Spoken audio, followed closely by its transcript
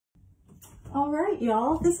All right,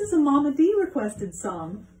 y'all. This is a Mama D requested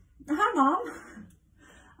song. Hi, Mom.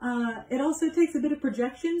 It also takes a bit of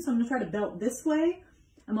projection, so I'm going to try to belt this way.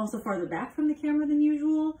 I'm also farther back from the camera than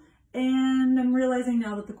usual, and I'm realizing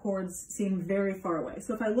now that the chords seem very far away.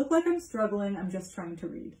 So if I look like I'm struggling, I'm just trying to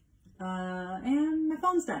read. And my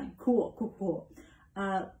phone's dying. Cool, cool, cool.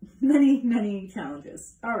 Many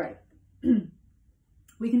challenges. All right.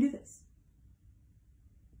 We can do this.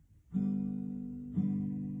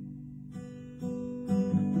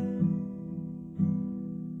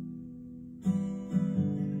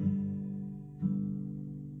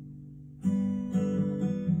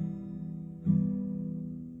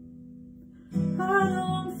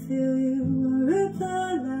 Feel you, I rip the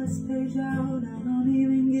last page out. I don't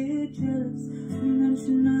even get jealous. You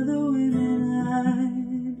mention other women.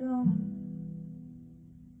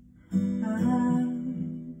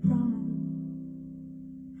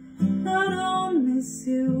 I don't miss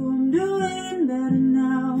you. I'm doing better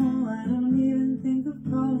now. I don't even think of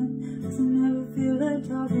calling, 'cause I never feel like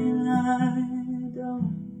talking. I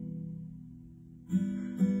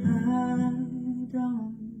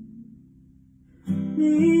don't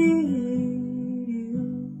need you,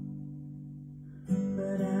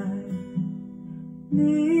 but I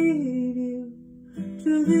need you.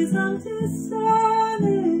 Truth is I'm dishonest,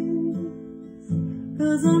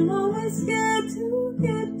 'cause I'm always scared to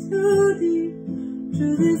get too deep.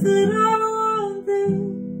 Truth is that I want this,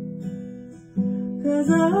 'cause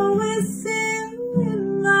I always see you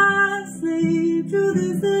in my sleep. Truth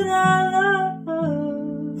is that I love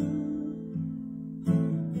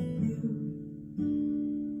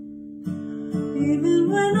even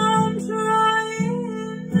when I'm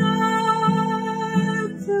trying not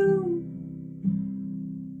to.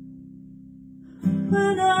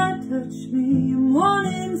 When I touch me, I'm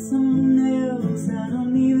wanting someone else. I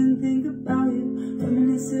don't even think about you.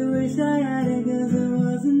 Reminisce, wish I had it, 'cause it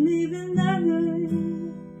wasn't even that good.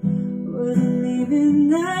 Wasn't even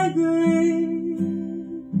that great.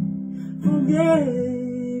 Forget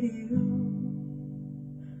you.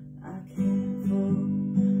 I can't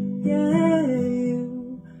forget you.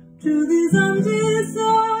 Truth is I'm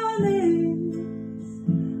dishonest,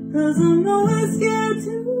 'cause I'm always scared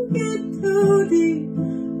to get too deep.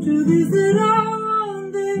 Truth is that I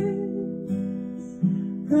want this,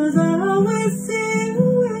 'cause I always see you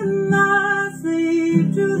in my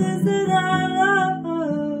sleep. Truth is that I love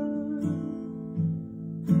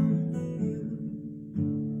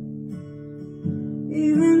you,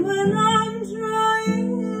 even when I'm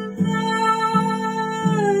trying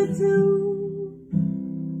not to.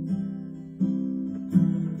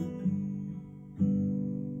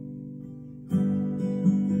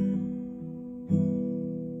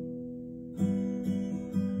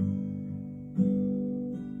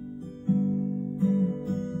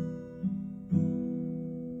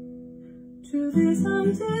 Truth is I'm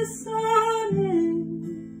dishonest,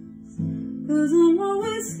 'cause I'm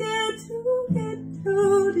always scared to get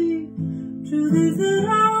too deep. Truth is that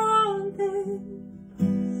I want this,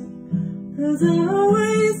 'cause I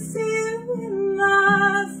always see you in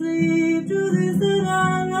my sleep. Truth is that I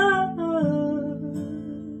love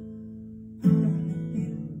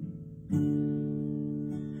you,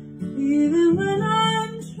 even when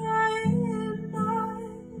I'm trying not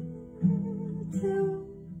to.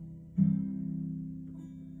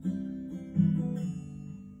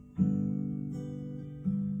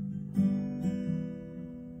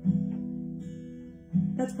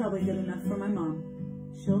 That's probably good enough for my mom.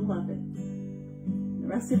 She'll love it. The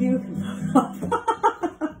rest of you can fuck off.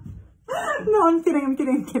 No, I'm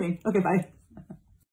kidding. Okay, bye.